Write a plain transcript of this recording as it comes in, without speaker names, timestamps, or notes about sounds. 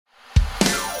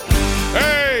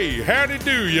Howdy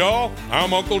do, y'all.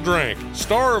 I'm Uncle Drank,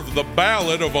 star of The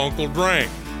Ballad of Uncle Drank.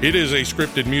 It is a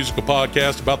scripted musical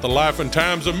podcast about the life and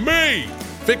times of me,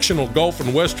 fictional golf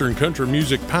and western country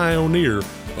music pioneer,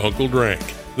 Uncle Drank.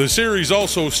 The series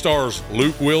also stars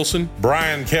Luke Wilson,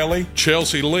 Brian Kelly,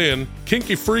 Chelsea Lynn,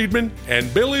 Kinky Friedman,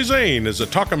 and Billy Zane as a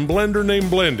talking blender named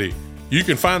Blendy. You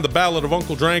can find The Ballad of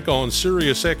Uncle Drank on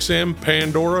SiriusXM,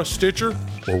 Pandora, Stitcher,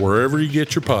 or wherever you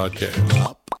get your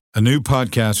podcasts. A new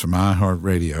podcast from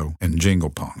iHeartRadio and Jingle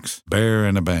Punks, Bear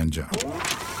and a Banjo.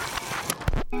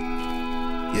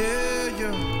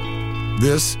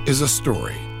 This is a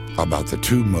story about the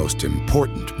two most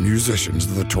important musicians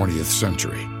of the 20th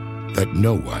century that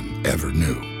no one ever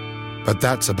knew. But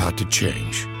that's about to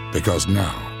change, because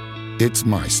now it's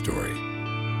my story.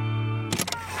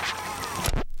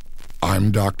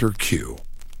 I'm Dr. Q,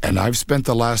 and I've spent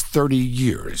the last 30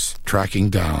 years tracking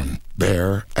down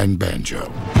Bear and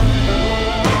Banjo.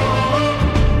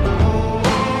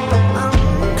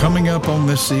 Coming up on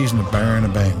this season of Bear and a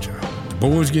Banjo, the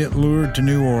boys get lured to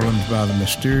New Orleans by the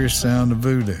mysterious sound of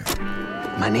voodoo.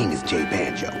 My name is Jay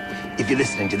Banjo. If you're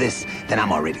listening to this, then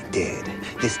I'm already dead.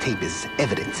 This tape is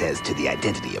evidence as to the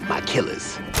identity of my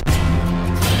killers.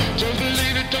 Don't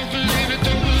believe it, don't believe it,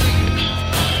 don't believe it.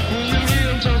 When you hear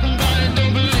them talking about it,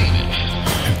 don't believe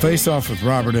it. And face off with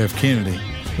Robert F. Kennedy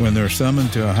when they're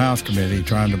summoned to a House committee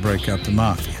trying to break up the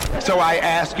mafia. So I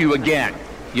ask you again,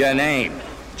 your name,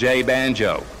 Jay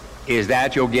Banjo. Is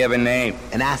that your given name?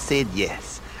 And I said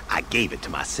yes. I gave it to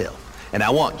myself. And I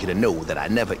want you to know that I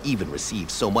never even received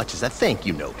so much as a thank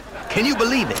you note. Can you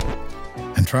believe it?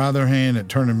 And try their hand at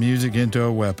turning music into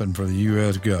a weapon for the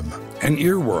U.S. government. An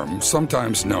earworm,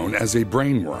 sometimes known as a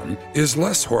brainworm, is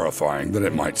less horrifying than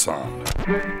it might sound.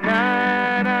 Good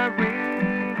night,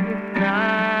 Irene. Good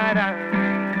night,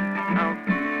 Irene. I'll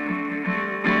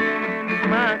see you in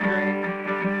my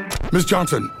dreams. Miss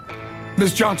Johnson!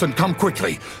 Miss Johnson, come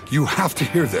quickly. You have to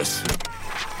hear this.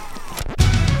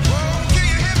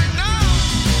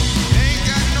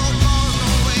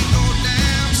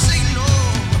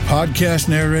 Podcast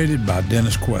narrated by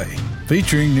Dennis Quaid,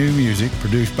 featuring new music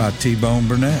produced by T-Bone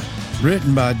Burnett,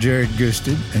 written by Jared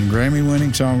Gusted and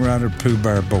Grammy-winning songwriter Pooh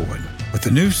Bear Boyd, with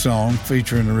a new song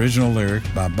featuring original lyrics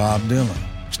by Bob Dylan.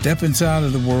 Step inside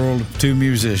of the world of two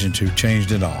musicians who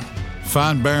changed it all.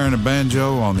 Find Bear and a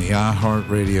Banjo on the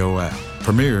iHeartRadio app.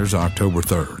 Premieres October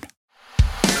 3rd.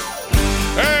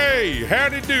 Hey,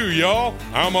 howdy do, y'all.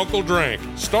 I'm Uncle Drank,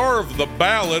 star of The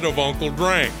Ballad of Uncle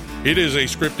Drank. It is a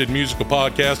scripted musical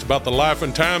podcast about the life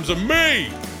and times of me,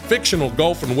 fictional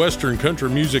golf and western country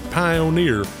music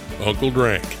pioneer, Uncle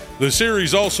Drank. The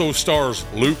series also stars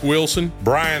Luke Wilson,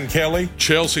 Brian Kelly,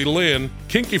 Chelsea Lynn,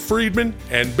 Kinky Friedman,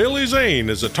 and Billy Zane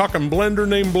as a talking blender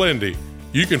named Blendy.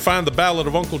 You can find The Ballad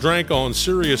of Uncle Drank on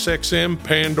SiriusXM,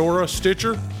 Pandora,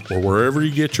 Stitcher, or wherever you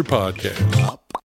get your podcasts.